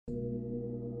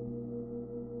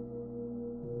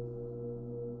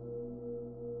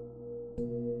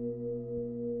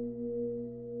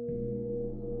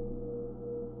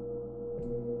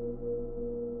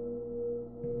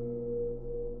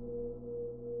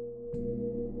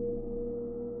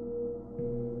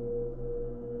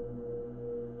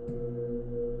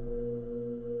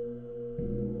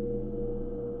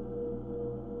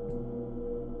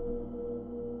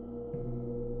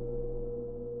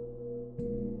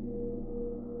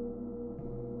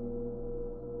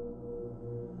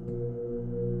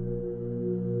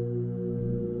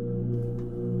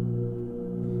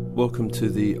Welcome to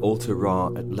the Altar Ra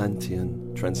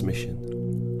Atlantean transmission.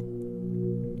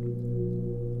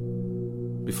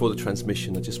 Before the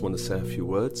transmission, I just want to say a few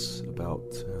words about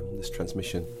this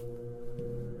transmission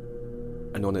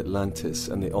and on Atlantis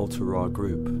and the Altar Ra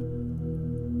group.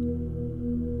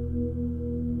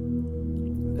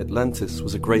 Atlantis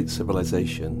was a great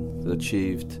civilization that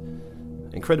achieved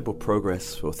incredible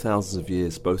progress for thousands of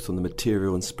years, both on the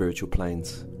material and spiritual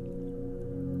planes.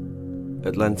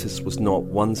 Atlantis was not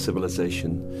one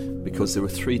civilization because there were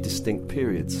three distinct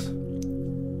periods.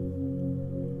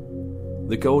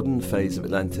 The golden phase of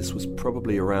Atlantis was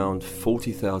probably around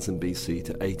 40,000 BC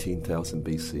to 18,000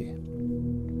 BC.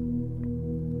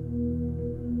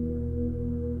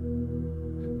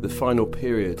 The final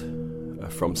period,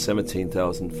 from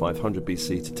 17,500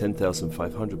 BC to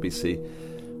 10,500 BC,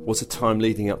 was a time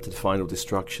leading up to the final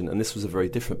destruction, and this was a very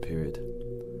different period.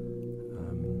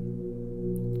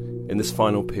 In this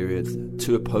final period,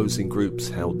 two opposing groups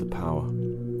held the power.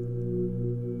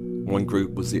 One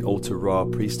group was the Altar Ra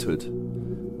priesthood,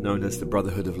 known as the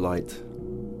Brotherhood of Light,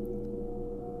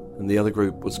 and the other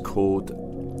group was called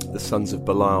the Sons of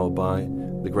Belial by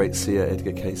the great seer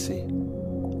Edgar Cayce.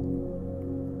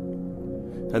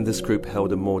 And this group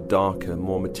held a more darker,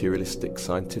 more materialistic,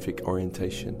 scientific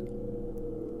orientation.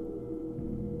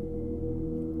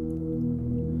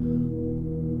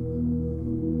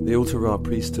 The Altar Ra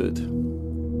priesthood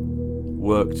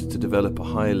worked to develop a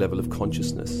higher level of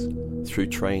consciousness through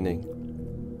training,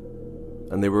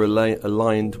 and they were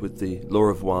aligned with the law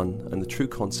of one and the true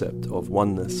concept of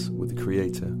oneness with the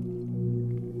Creator.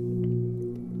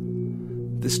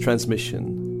 This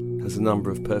transmission has a number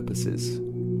of purposes.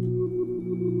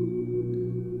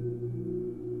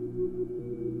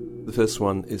 The first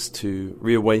one is to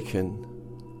reawaken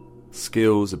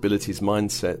skills, abilities,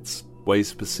 mindsets,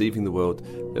 ways of perceiving the world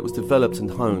that was developed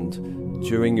and honed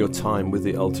during your time with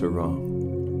the Altar Ra.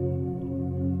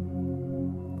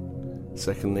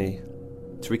 Secondly,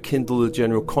 to rekindle the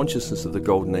general consciousness of the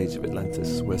golden age of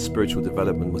Atlantis, where spiritual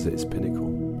development was at its pinnacle.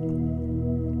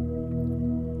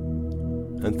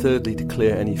 And thirdly, to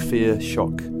clear any fear,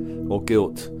 shock, or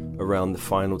guilt around the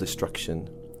final destruction,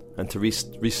 and to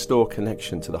restore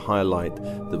connection to the higher light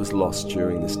that was lost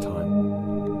during this time.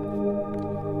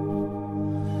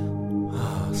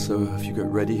 So have you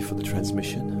got ready for the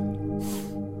transmission?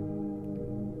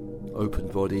 Open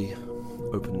body,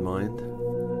 open mind,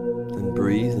 and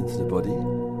breathe into the body.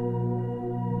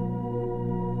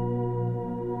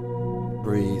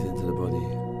 Breathe into the body.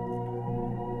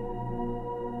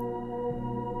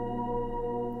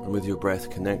 And with your breath,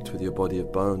 connect with your body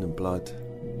of bone and blood.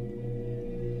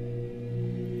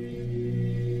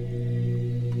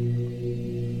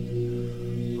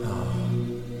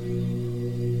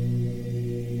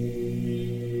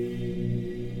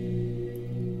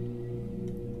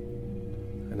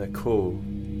 Call a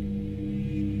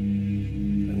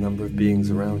number of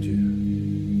beings around you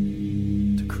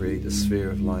to create a sphere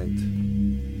of light.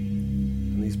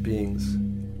 And these beings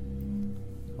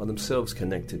are themselves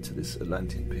connected to this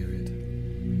Atlantean period,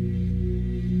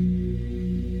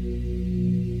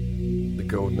 the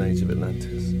golden age of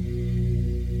Atlantis.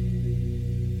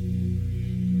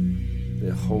 They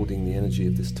are holding the energy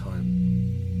of this time,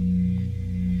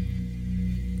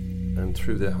 and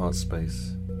through their heart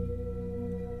space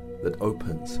that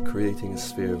opens, creating a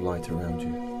sphere of light around you.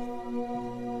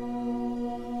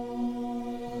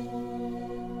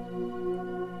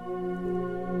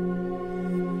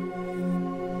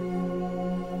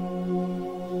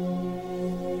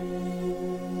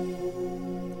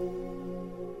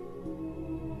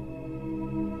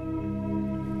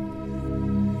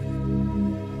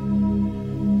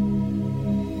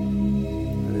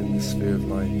 And in this sphere of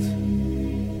light,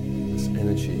 this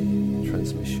energy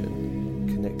transmission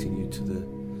connecting you to the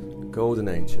golden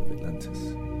age of Atlantis,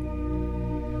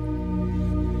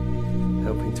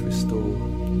 helping to restore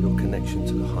your connection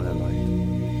to the higher light.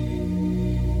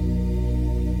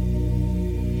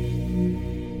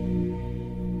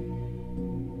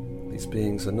 These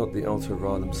beings are not the Altar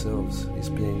Ra themselves. These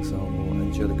beings are more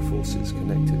angelic forces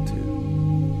connected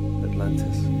to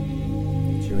Atlantis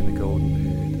during the golden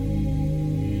period.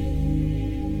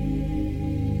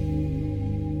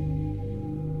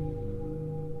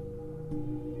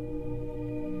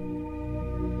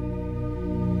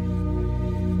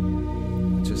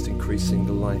 Increasing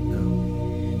the light now,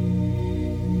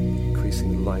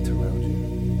 increasing the light around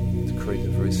you to create a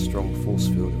very strong force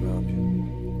field around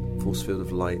you, force field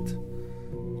of light,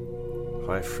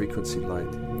 high frequency light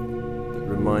that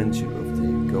reminds you of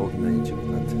the golden age of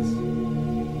Atlantis.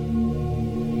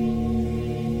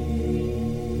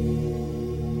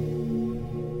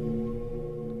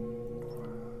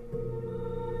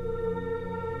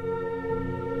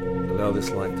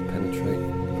 this light to penetrate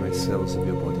the very cells of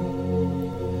your body,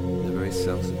 the very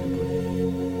cells of your body.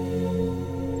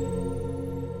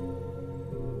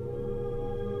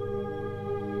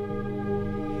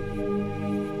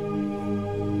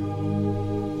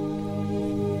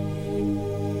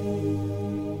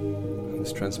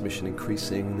 Transmission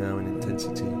increasing now in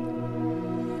intensity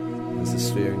as the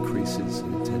sphere increases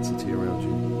in intensity around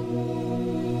you,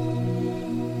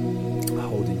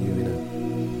 holding you in a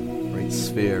great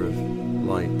sphere of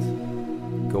light,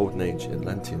 Golden Age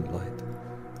Atlantean light.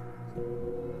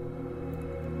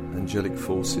 Angelic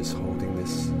forces holding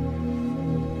this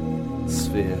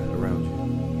sphere around you.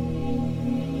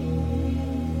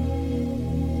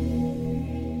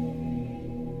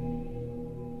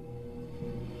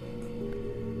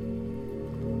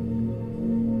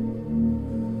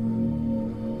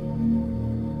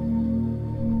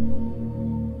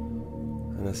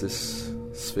 As this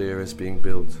sphere is being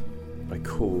built, I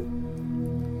call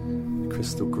the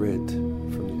crystal grid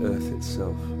from the earth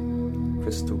itself,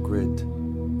 crystal grid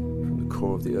from the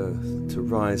core of the earth, to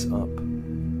rise up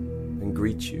and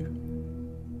greet you.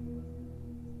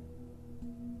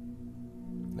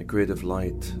 A grid of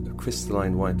light, a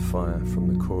crystalline white fire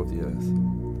from the core of the earth.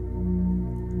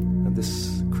 And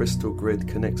this crystal grid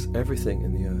connects everything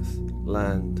in the earth,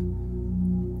 land,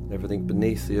 everything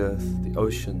beneath the earth, the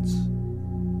oceans,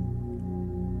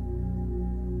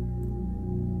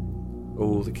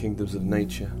 all the kingdoms of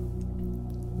nature,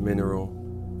 mineral,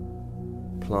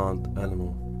 plant,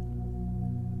 animal.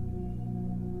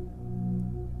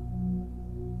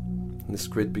 And this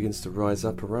grid begins to rise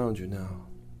up around you now,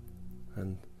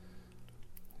 and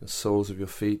the soles of your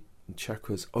feet and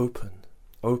chakras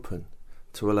open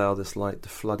to allow this light to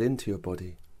flood into your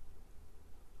body.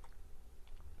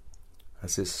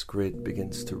 As this grid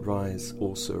begins to rise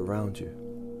also around you.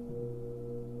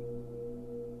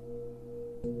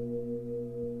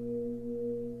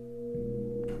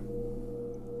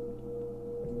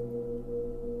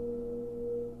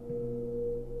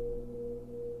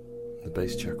 The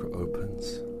base chakra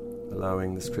opens,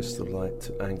 allowing this crystal light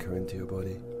to anchor into your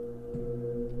body.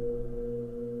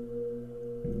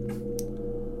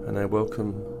 And I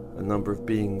welcome a number of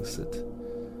beings that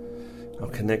are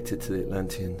connected to the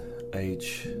Atlantean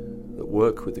age that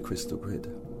work with the crystal grid.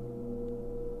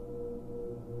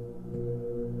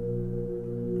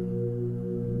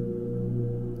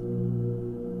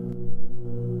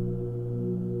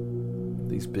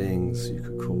 These beings you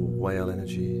could call whale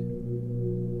energy.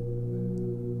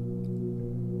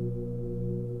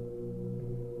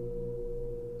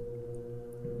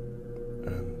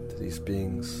 These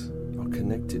beings are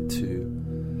connected to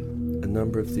a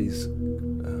number of these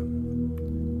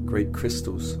great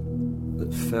crystals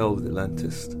that fell with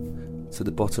Atlantis to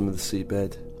the bottom of the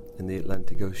seabed in the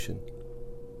Atlantic Ocean,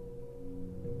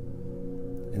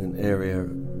 in an area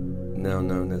now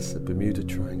known as the Bermuda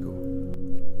Triangle.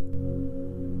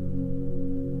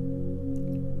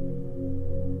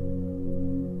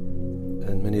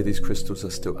 And many of these crystals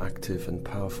are still active and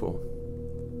powerful.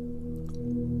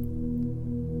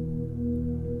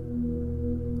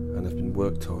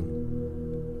 Worked on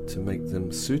to make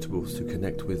them suitable to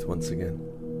connect with once again.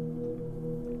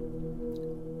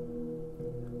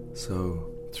 So,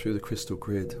 through the crystal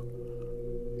grid,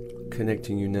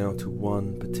 connecting you now to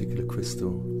one particular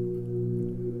crystal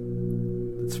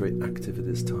that's very active at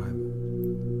this time.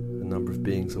 A number of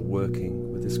beings are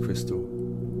working with this crystal.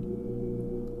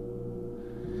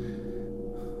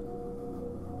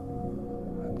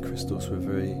 And crystals were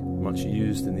very much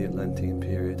used in the Atlantean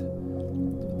period.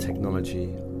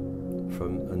 Technology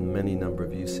from a many number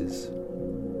of uses,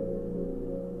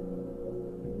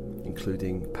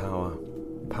 including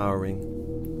powering,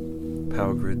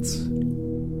 power grids,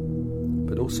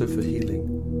 but also for healing.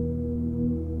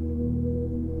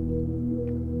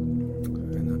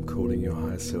 And I'm calling your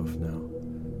higher self now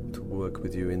to work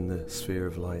with you in the sphere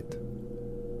of light,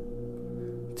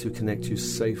 to connect you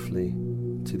safely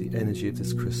to the energy of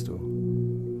this crystal,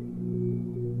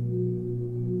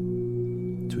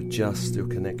 to adjust your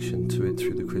connection to it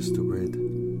through the crystal grid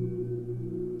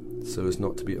so as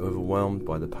not to be overwhelmed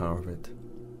by the power of it,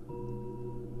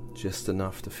 just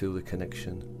enough to feel the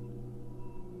connection,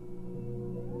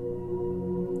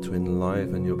 to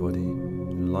enliven your body,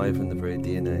 enliven the very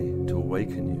DNA, to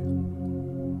awaken you.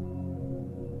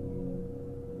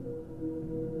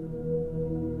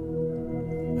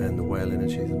 And the whale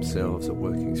energy themselves are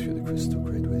working through the crystal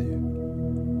grid with you.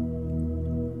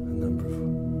 A number of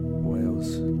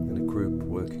whales in a group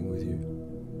working with you,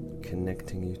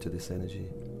 connecting you to this energy,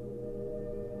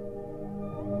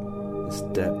 this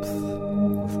depth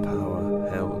of power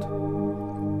held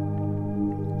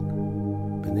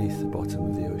beneath the bottom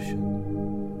of the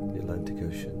ocean, the Atlantic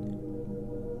Ocean.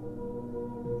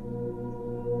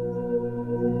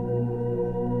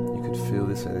 You could feel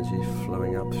this energy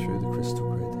flowing up through the crystal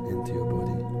grid into your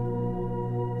body,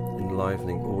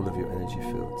 enlivening all of your energy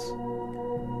fields.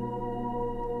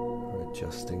 We're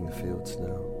adjusting the fields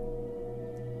now,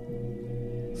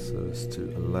 so as to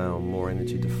allow more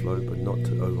energy to flow, but not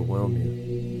to overwhelm you.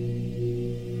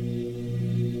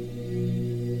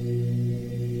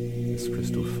 This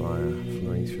crystal fire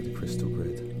flowing through the crystal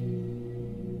grid.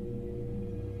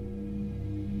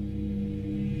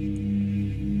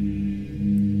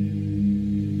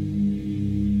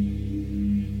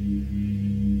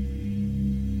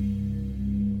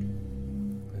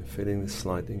 And feeling this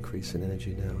slight increase in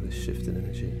energy now, this shift in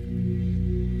energy.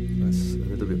 As a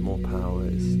little bit more power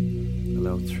is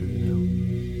allowed through now.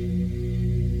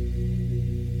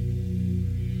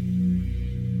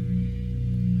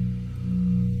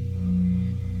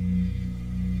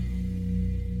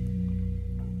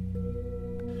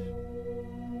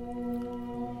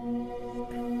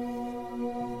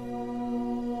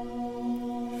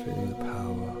 Feeling the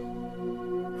power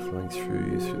flowing through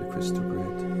you, through the crystal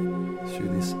grid, through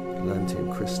this Atlantean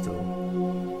crystal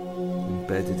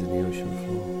embedded in the ocean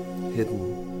floor, hidden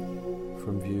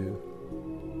from view.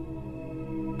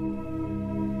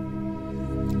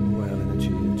 Whale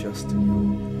energy adjusting your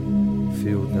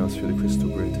field now through the crystal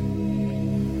grid.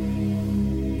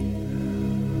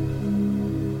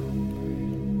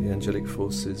 The angelic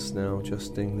forces now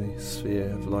adjusting the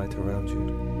sphere of light around you.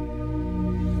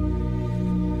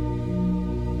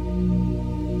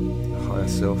 The higher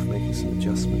self making some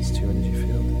adjustments to your energy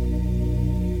field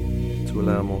to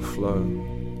allow more flow.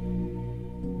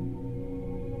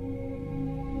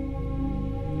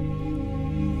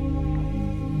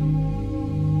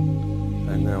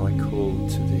 Now I call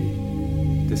to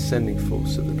the descending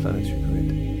force of the planetary grid,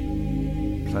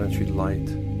 planetary light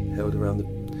held around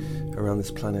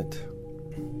this planet,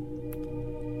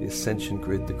 the ascension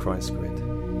grid, the Christ grid,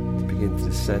 to begin to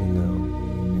descend now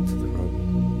into the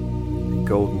room. A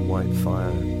golden white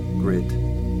fire grid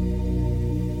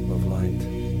of light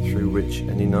through which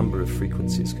any number of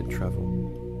frequencies can travel.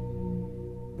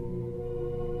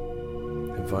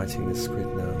 Inviting this grid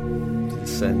now to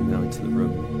descend now into the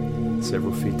room,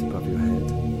 several feet above your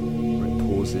head, where it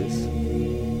pauses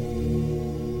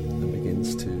and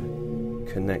begins to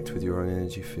connect with your own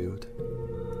energy field,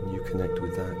 and you connect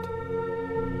with that.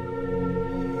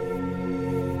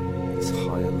 This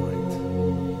higher light.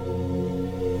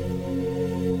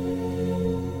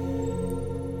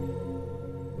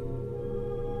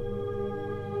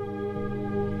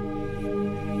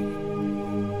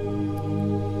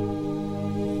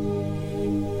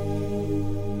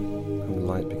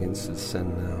 Begins to descend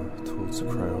now towards the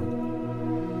crown.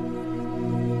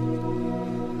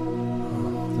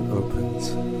 Then opens,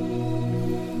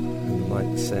 and the light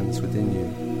descends within you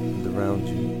and around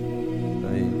you.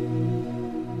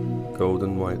 A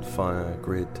golden white fire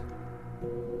grid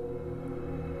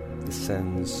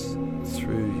descends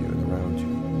through you and around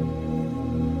you.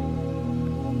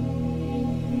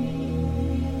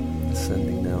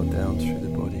 Descending now down through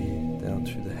the body, down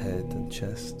through the head and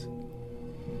chest.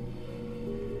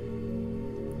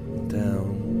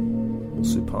 Down,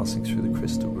 also passing through the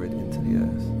crystal grid into the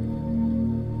earth.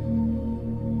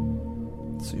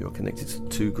 So you're connected to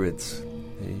two grids,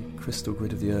 the crystal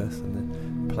grid of the earth and the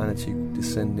planetary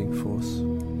descending force,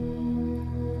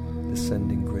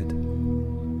 descending grid.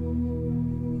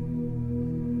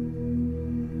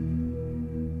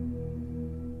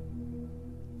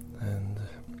 And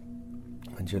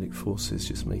angelic forces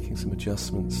just making some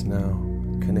adjustments now,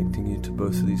 connecting you to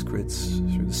both of these grids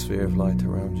through the sphere of light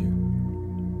around you.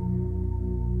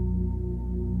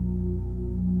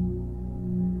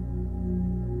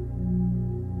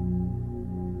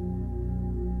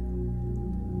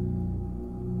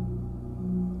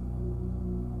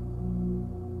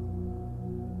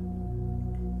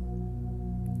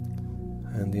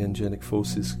 And the angelic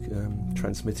forces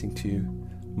transmitting to you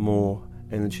more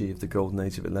energy of the golden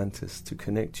age of Atlantis to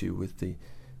connect you with the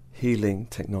healing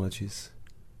technologies,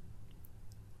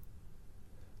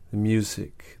 the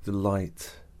music, the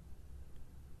light,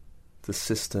 the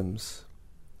systems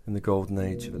in the golden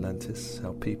age of Atlantis,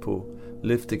 how people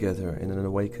live together in an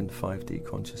awakened 5D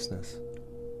consciousness.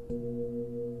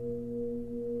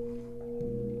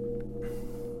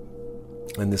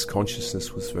 And this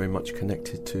consciousness was very much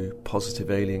connected to positive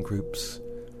alien groups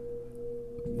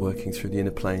working through the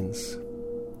inner planes,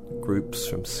 groups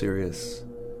from Sirius,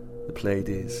 the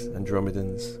Pleiades,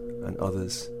 Andromedans, and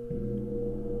others,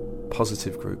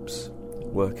 positive groups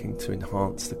working to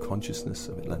enhance the consciousness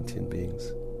of Atlantean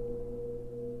beings.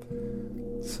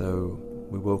 So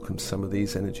we welcome some of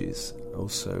these energies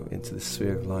also into the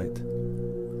sphere of light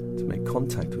to make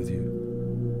contact with you.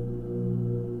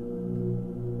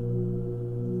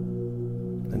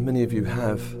 And many of you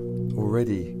have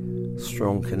already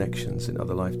strong connections in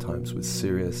other lifetimes with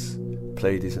Sirius,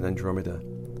 Pleiades and Andromeda.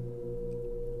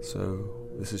 So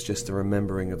this is just a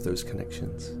remembering of those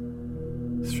connections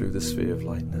through the sphere of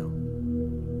light now.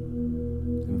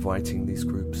 Inviting these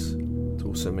groups to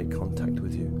also make contact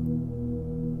with you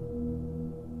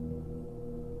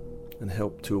and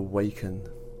help to awaken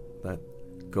that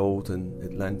golden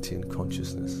Atlantean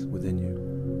consciousness within you.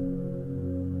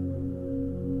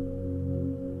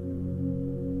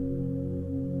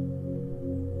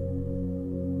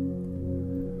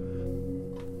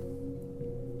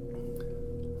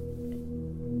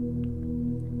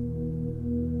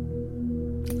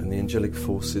 And the angelic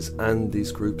forces and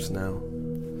these groups now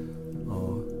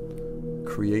are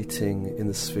creating in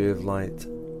the sphere of light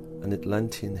an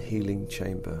Atlantean healing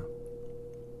chamber.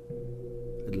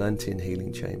 Atlantean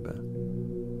healing chamber.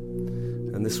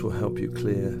 And this will help you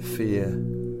clear fear,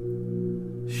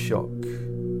 shock,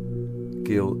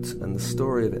 guilt, and the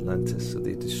story of Atlantis, of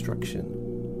the destruction.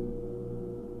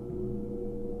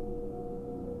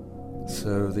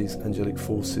 So these angelic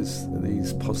forces,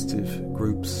 these positive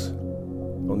groups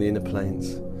on the inner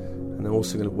planes, and I'm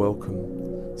also going to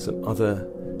welcome some other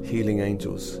healing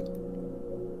angels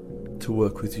to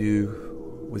work with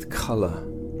you with colour,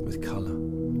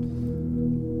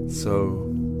 So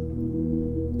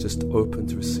just open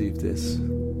to receive this.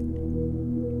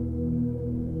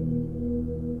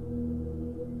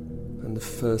 And the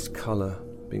first colour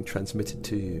being transmitted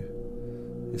to you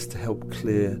is to help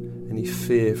clear any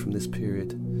fear from this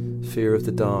period, fear of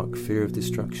the dark, fear of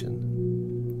destruction.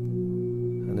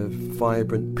 And a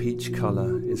vibrant peach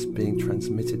colour is being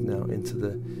transmitted now into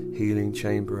the healing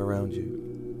chamber around you.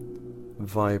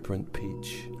 Vibrant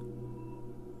peach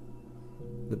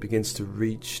that begins to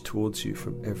reach towards you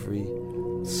from every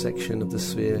section of the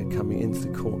sphere, coming into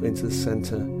the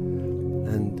center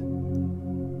and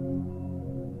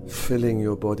filling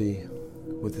your body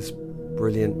with this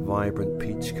brilliant, vibrant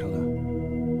peach color.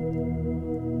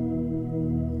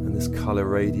 And this color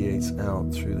radiates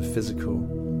out through the physical,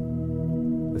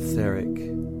 etheric,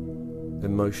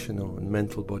 emotional and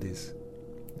mental bodies,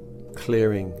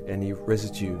 clearing any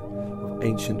residue of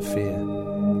ancient fear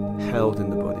held in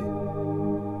the body.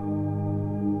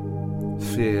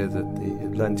 Fear that the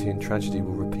Atlantean tragedy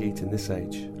will repeat in this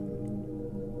age.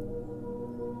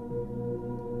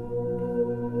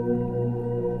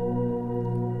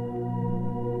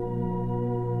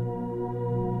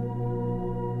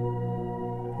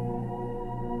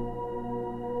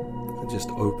 And just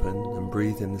open and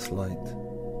breathe in this light.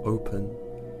 Open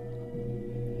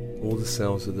all the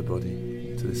cells of the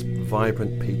body to this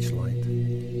vibrant peach light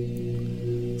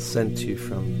sent to you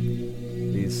from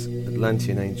these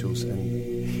Atlantean angels and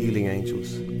healing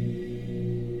angels,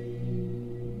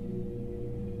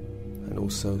 and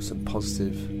also some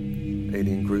positive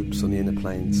alien groups on the inner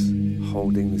planes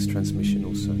holding this transmission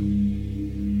also.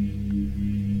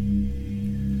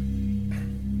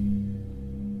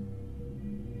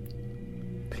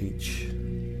 Peach,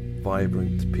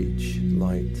 vibrant peach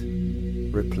light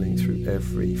rippling through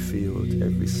every field,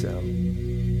 every cell.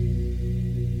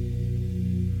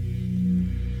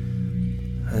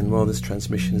 And while this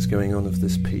transmission is going on of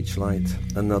this peach light,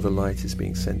 another light is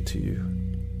being sent to you.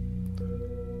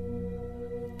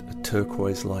 A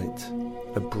turquoise light,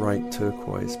 a bright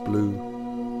turquoise blue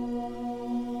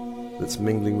that's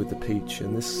mingling with the peach.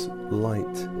 And this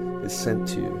light is sent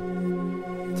to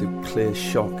you to clear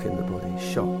shock in the body,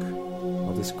 shock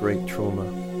of this great trauma,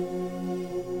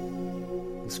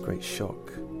 this great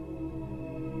shock.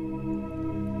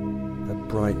 A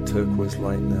bright turquoise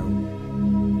light now.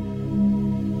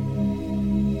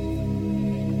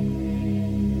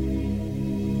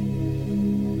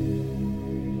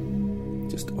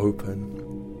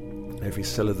 Open every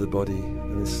cell of the body,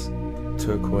 and this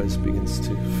turquoise begins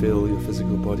to fill your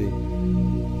physical body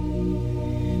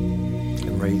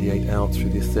and radiate out through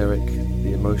the etheric,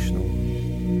 the emotional,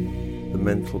 the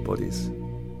mental bodies,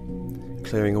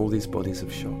 clearing all these bodies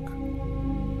of shock.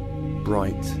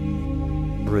 Bright,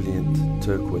 brilliant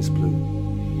turquoise blue.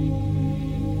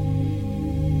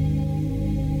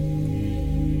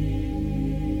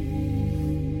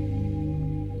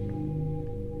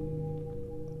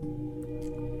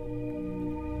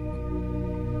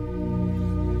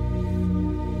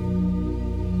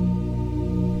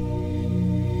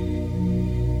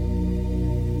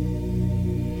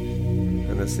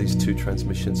 As these two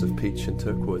transmissions of peach and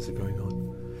turquoise are going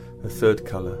on, a third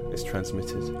colour is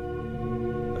transmitted.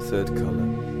 A third colour,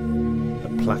 a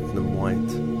platinum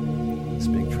white that's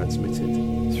being transmitted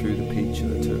through the peach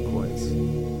and the turquoise.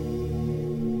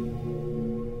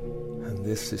 And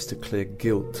this is to clear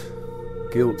guilt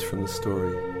from the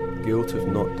story, guilt of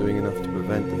not doing enough to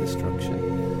prevent the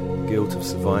destruction, guilt of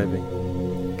surviving,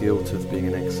 guilt of being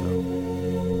in exile,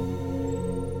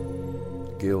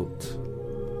 guilt,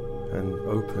 and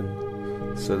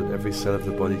open so that every cell of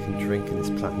the body can drink in this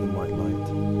platinum white light,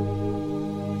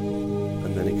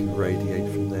 and then it can radiate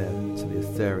from there to the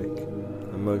etheric,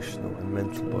 emotional and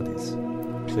mental bodies,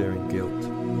 clearing guilt.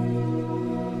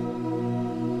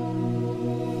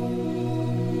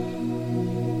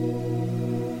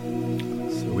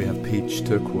 So we have peach,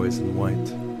 turquoise and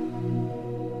white.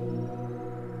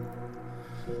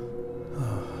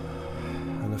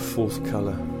 And a fourth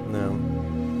colour now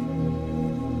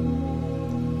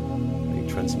being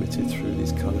transmitted through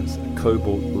these colours, a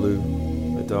cobalt blue,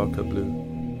 a darker blue.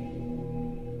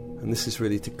 And this is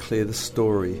really to clear the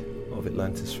story of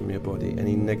Atlantis from your body,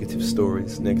 any negative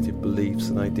stories, negative beliefs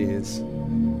and ideas.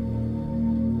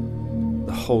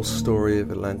 The whole story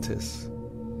of Atlantis.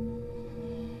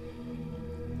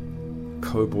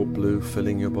 Cobalt blue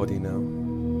filling your body now.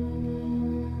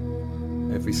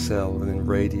 Every cell and then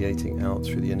radiating out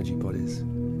through the energy bodies.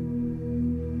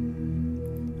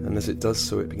 And as it does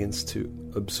so, it begins to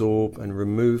absorb and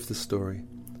remove the story.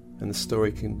 And the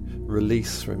story can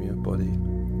release from your body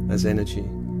as energy,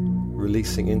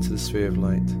 releasing into the sphere of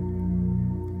light.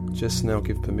 Just now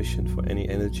give permission for any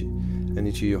energy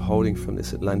you're holding from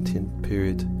this Atlantean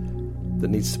period that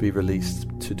needs to be released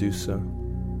to do so.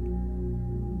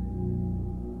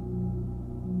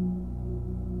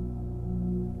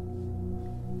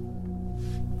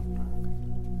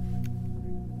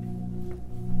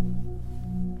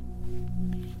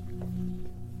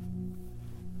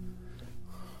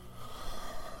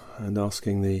 And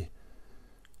asking the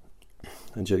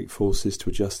angelic forces to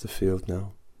adjust the field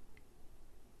now,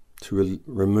 to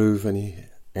remove any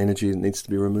energy that needs to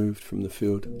be removed from the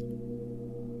field,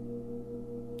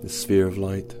 the sphere of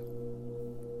light.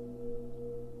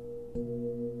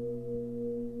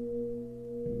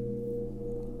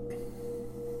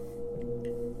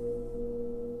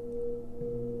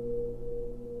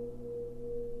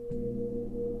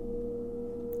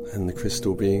 And the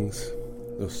crystal beings,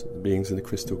 those beings in the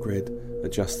crystal grid,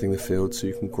 adjusting the field so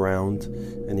you can ground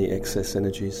any excess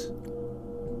energies.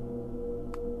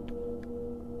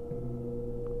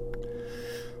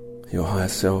 Your higher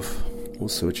self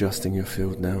also adjusting your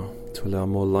field now to allow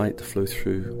more light to flow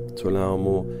through, to allow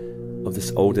more of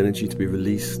this old energy to be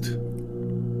released.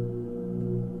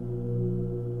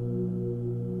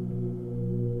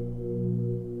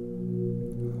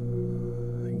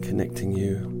 And connecting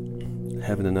you,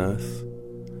 heaven and earth.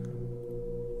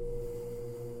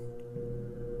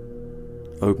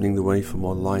 Opening the way for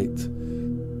more light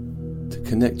to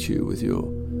connect you with your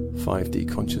 5D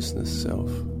consciousness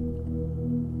self.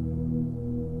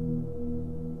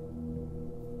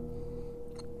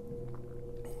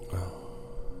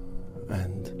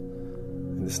 And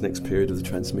in this next period of the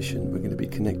transmission, we're going to be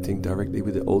connecting directly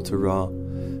with the Altar Ra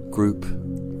group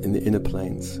in the inner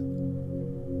planes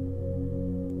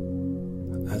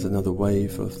as another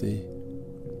wave of the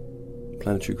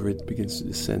planetary grid begins to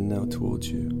descend now towards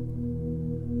you.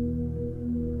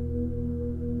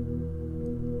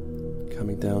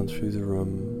 Coming down through the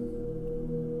room,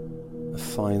 a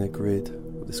finer grid,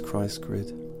 this Christ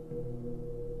grid,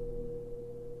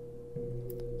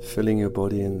 filling your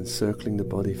body and encircling the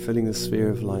body, filling the sphere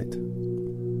of light.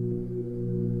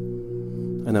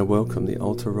 And I welcome the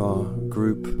Altar Ra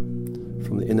group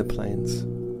from the inner planes,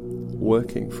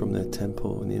 working from their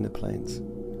temple in the inner planes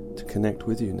to connect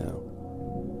with you now.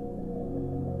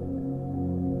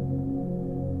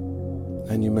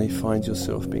 And you may find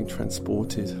yourself being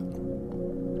transported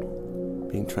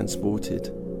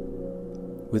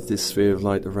with this sphere of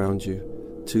light around you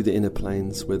to the inner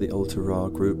planes where the Altar Ra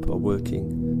group are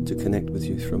working to connect with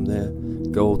you from their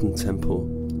golden temple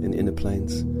in the inner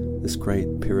planes, this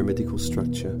great pyramidical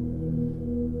structure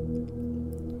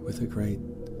with a great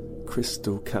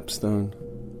crystal capstone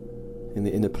in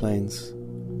the inner planes.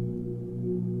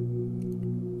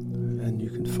 And you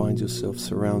can find yourself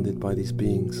surrounded by these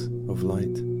beings of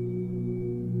light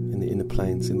in the inner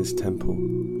planes in this temple.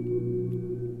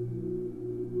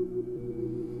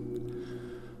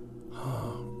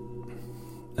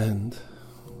 And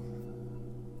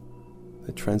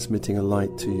they're transmitting a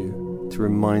light to you to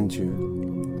remind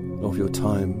you of your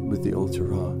time with the Altar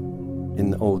Ra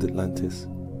in the old Atlantis.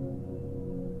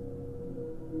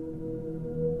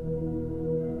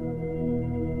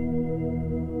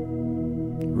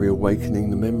 Reawakening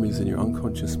the memories in your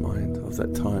unconscious mind of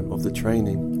that time, of the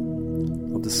training,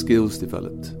 of the skills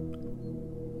developed,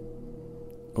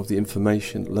 of the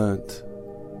information learnt,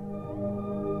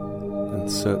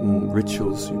 and certain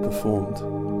rituals you performed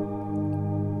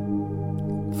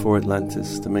for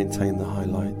Atlantis to maintain the high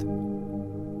light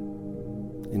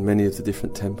in many of the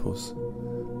different temples.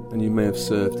 And you may have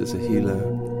served as a healer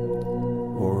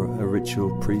or a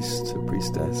ritual priest or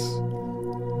priestess,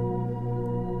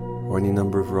 or any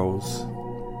number of roles.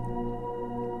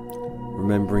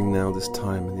 Remembering now this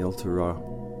time in the Altar Ra,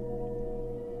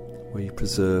 where you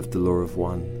preserved the law of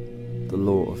one, the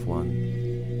law of one.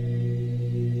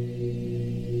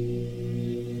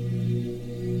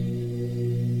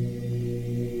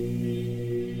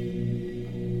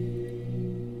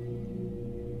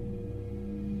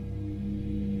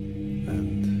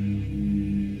 And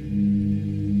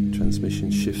transmission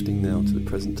shifting now to the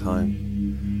present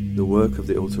time. The work of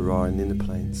the Altar Ra in inner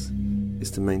planes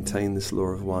is to maintain this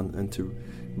law of one and to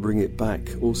bring it back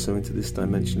also into this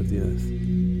dimension of the earth.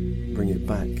 Bring it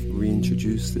back,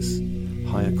 reintroduce this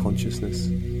higher consciousness.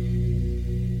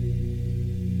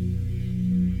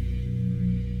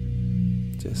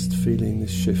 Just feeling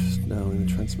this shift now in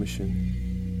the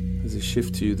transmission. As they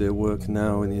shift to you their work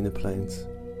now in the inner planes.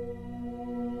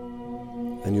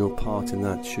 And your part in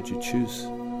that, should you choose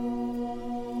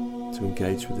to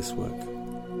engage with this work.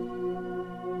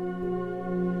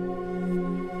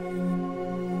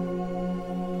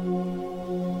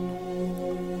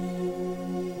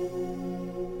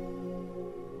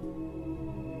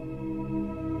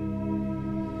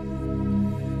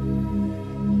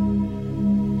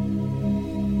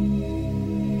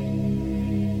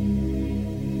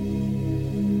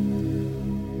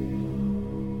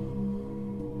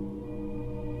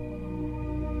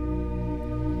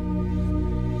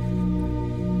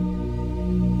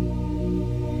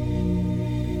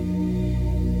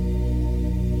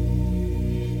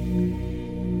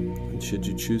 Should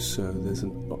you choose so, there's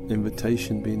an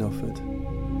invitation being offered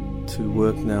to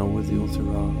work now with the Altar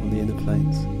Ra on the inner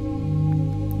planes,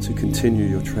 to continue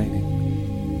your training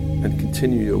and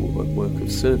continue your work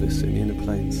of service in the inner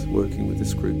planes, working with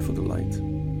this group for the light,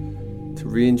 to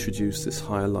reintroduce this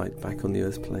higher light back on the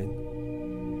earth plane,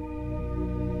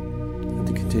 and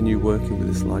to continue working with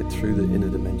this light through the inner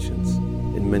dimensions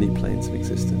in many planes of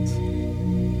existence.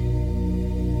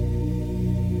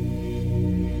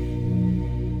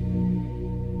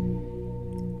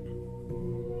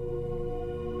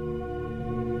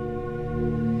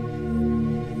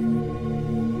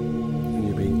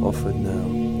 Offered now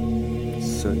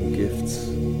certain gifts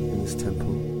in this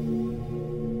temple.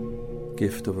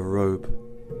 Gift of a robe.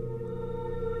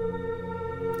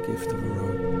 Gift of a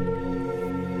robe.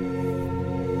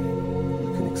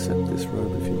 You can accept this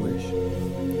robe if you wish.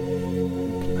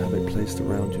 And have it placed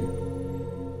around you.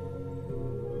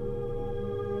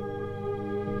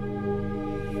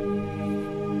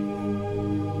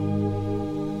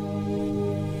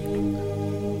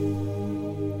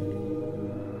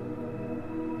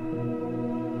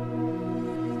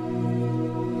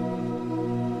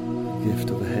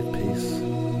 Gift of a headpiece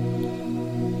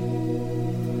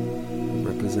that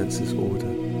represents this order.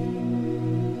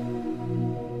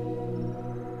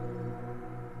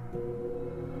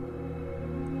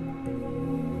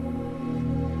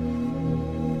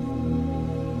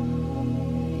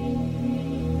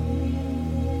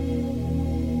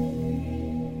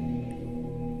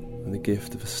 And the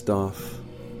gift of a staff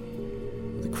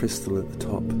with a crystal at the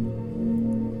top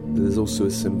that is also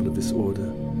a symbol of this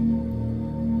order.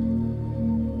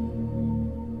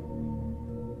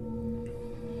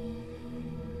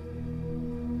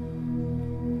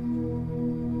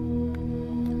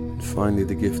 Finally,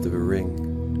 the gift of a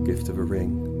ring,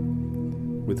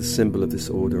 with the symbol of this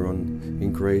order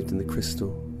engraved in the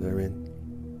crystal therein.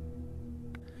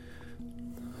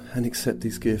 And accept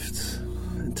these gifts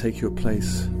and take your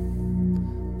place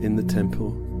in the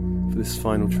temple for this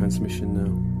final transmission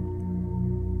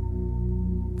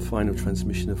now. Final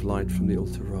transmission of light from the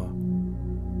Altar Ra.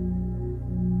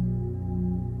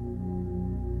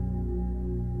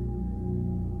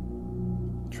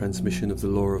 Transmission of the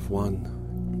law of one.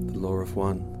 The law of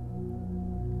one,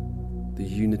 the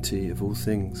unity of all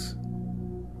things,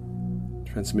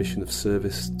 transmission of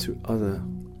service to other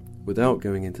without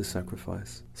going into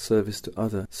sacrifice, service to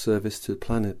other, service to the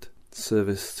planet,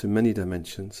 service to many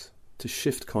dimensions, to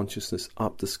shift consciousness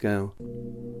up the scale,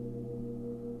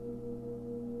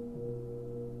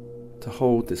 to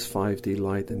hold this 5D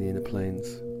light in the inner planes.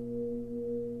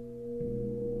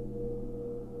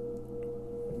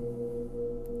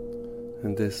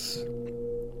 And this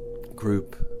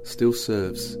group still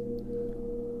serves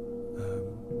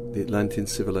the Atlantean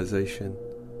civilization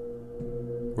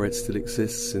where it still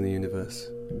exists in the universe,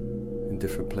 in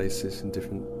different places, in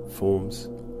different forms.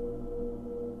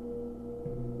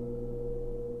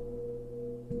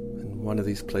 And one of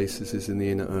these places is in the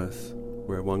inner earth,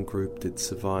 where one group did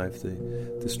survive the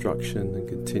destruction and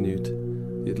continued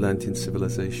the Atlantean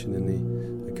civilization in the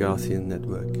Agarthian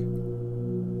network.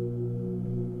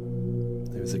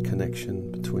 There is a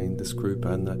connection between this group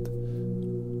and that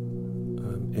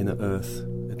inner earth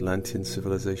Atlantean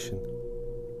civilization,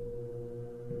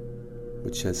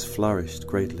 which has flourished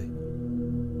greatly.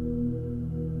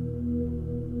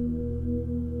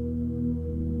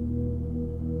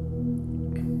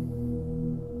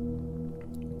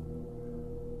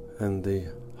 And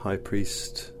the high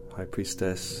priest, high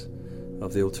priestess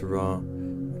of the Altar Ra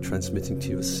are transmitting to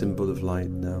you a symbol of light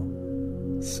now,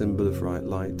 a symbol of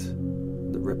light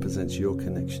that represents your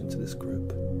connection to this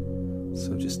group.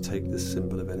 So just take this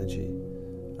symbol of energy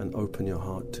and open your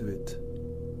heart to it.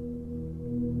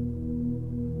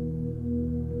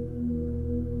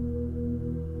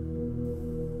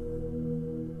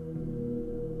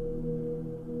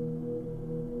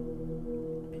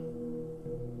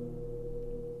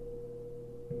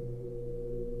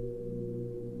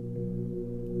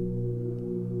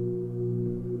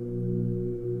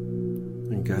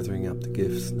 And gathering up the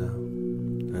gifts now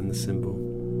and the symbol,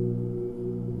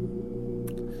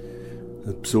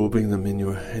 absorbing them in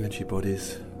your energy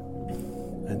bodies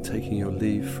and taking your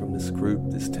leave from this group,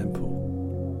 this temple.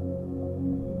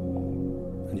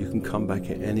 And you can come back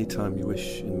at any time you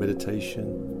wish, in meditation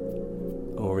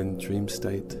or in dream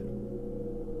state.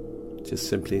 Just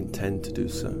simply intend to do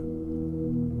so.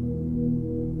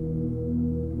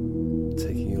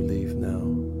 Taking your leave now,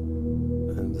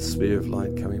 and the sphere of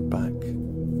light coming back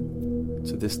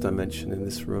to this dimension in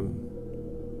this room.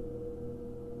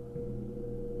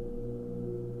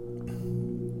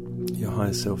 Your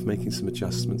higher self making some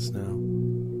adjustments now.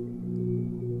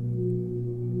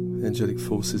 The angelic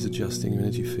forces adjusting your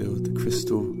energy field, the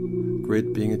crystal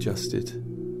grid being adjusted,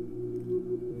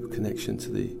 your connection to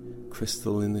the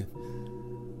crystal in the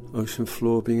ocean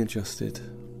floor being adjusted,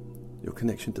 your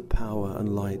connection to power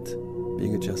and light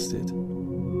being adjusted,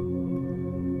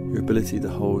 your ability to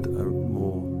hold a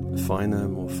more finer,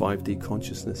 more 5D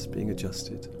consciousness being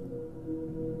adjusted.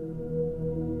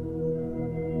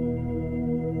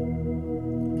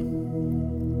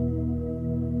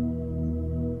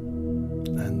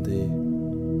 And the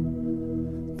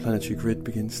planetary grid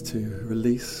begins to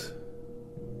release.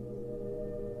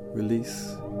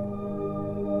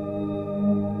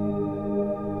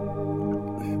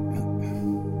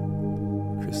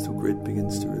 Crystal grid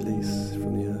begins to release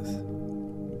from the earth.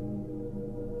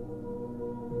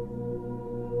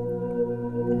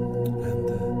 And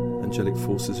the angelic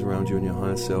forces around you and your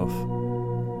higher self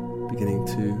beginning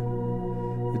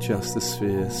to adjust the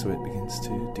sphere so it begins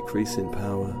to decrease in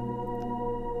power.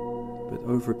 But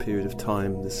over a period of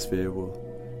time, the sphere will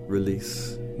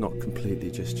release, not completely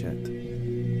just yet,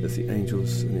 as the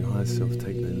angels and your higher self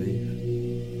take their leave.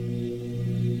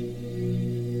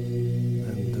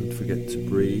 And don't forget to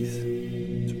breathe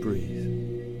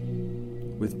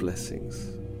with blessings,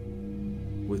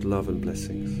 with love and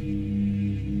blessings.